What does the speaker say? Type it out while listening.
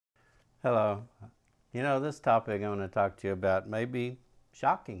Hello. This topic I'm going to talk to you about may be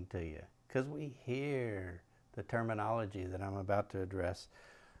shocking to you because we hear the terminology that I'm about to address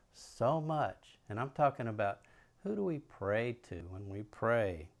so much. And I'm talking about who do we pray to when we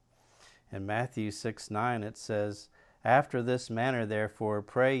pray? In Matthew 6:9 it says, "After this manner therefore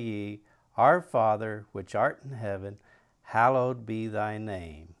pray ye, Our Father which art in heaven, hallowed be thy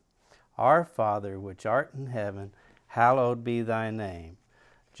name. Our Father which art in heaven, hallowed be thy name."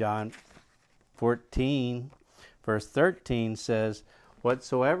 John 14, verse 13 says,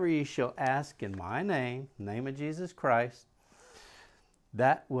 "Whatsoever ye shall ask in my name, name of Jesus Christ,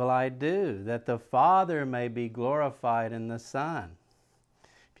 that will I do, that the Father may be glorified in the Son.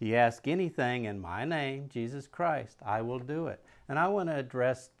 If ye ask anything in my name, Jesus Christ, I will do it." And I want to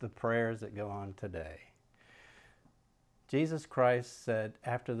address the prayers that go on today. Jesus Christ said,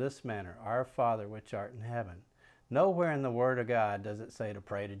 "After this manner, Our Father which art in heaven." Nowhere in the Word of God does it say to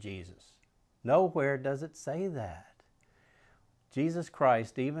pray to Jesus. Nowhere does it say that. Jesus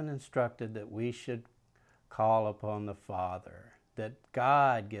Christ even instructed that we should call upon the Father, that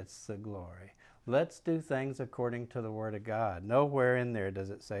God gets the glory. Let's do things according to the Word of God. Nowhere in there does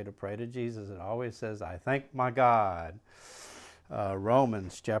it say to pray to Jesus. It always says, "I thank my God."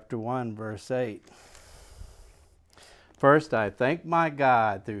 Romans chapter 1, verse 8. "First, I thank my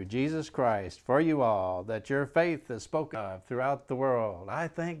God through Jesus Christ for you all, that your faith is spoken of throughout the world. I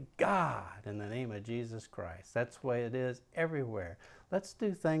thank God in the name of Jesus Christ." That's the way it is everywhere. Let's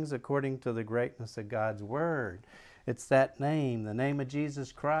do things according to the greatness of God's Word. It's that name, the name of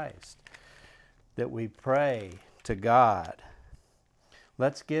Jesus Christ, that we pray to God.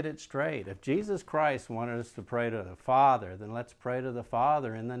 Let's get it straight. If Jesus Christ wanted us to pray to the Father, then let's pray to the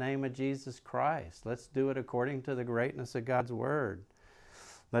Father in the name of Jesus Christ. Let's do it according to the greatness of God's Word.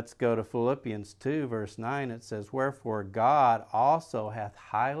 Let's go to Philippians 2, verse 9. It says, "Wherefore God also hath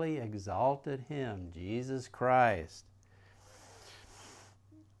highly exalted him," Jesus Christ,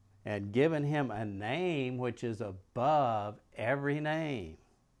 "and given him a name which is above every name,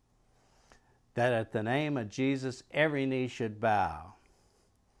 that at the name of Jesus every knee should bow."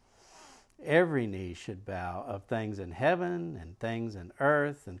 Every knee should bow, of things in heaven and things in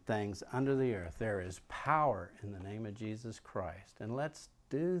earth and things under the earth. There is power in the name of Jesus Christ. And let's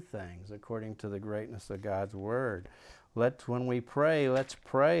do things according to the greatness of God's Word. When we pray, let's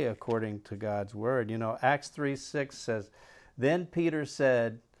pray according to God's Word. Acts 3:6 says, "Then Peter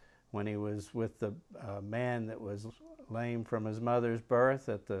said," when he was with the man that was lame from his mother's birth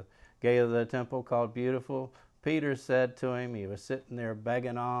at the gate of the temple called Beautiful, Peter said to him, he was sitting there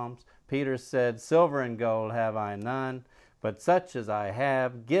begging alms, Peter said, "Silver and gold have I none, but such as I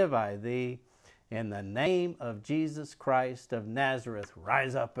have give I thee. In the name of Jesus Christ of Nazareth,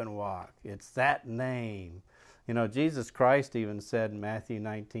 rise up and walk." It's that name. Jesus Christ even said in Matthew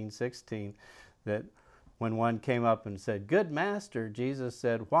 19:16 that when one came up and said, "Good Master," Jesus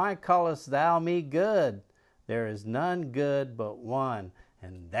said, "Why callest thou me good? There is none good but one,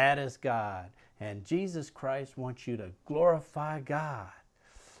 and that is God." And Jesus Christ wants you to glorify God.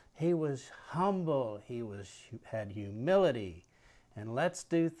 He was humble. He had humility. And let's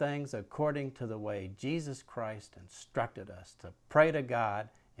do things according to the way Jesus Christ instructed us to pray to God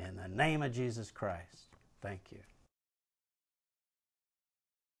in the name of Jesus Christ. Thank you.